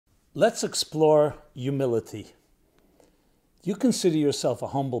Let's explore humility. Do you consider yourself a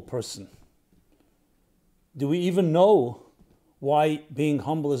humble person? Do we even know why being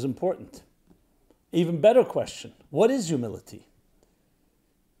humble is important? Even better question, what is humility?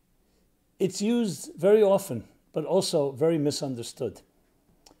 It's used very often, but also very misunderstood.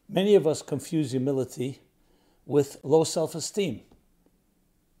 Many of us confuse humility with low self-esteem,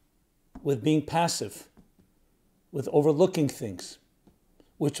 with being passive, with overlooking things,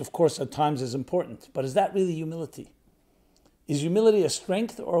 which of course at times is important. But is that really humility? Is humility a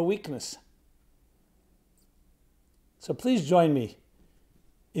strength or a weakness? So please join me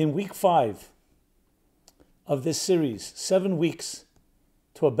in week 5 of this series, 7 weeks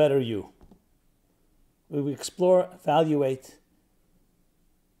to a better you, where we explore, evaluate,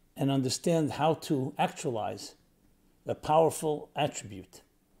 and understand how to actualize the powerful attribute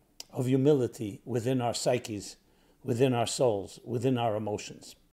of humility within our psyches, within our souls, within our emotions.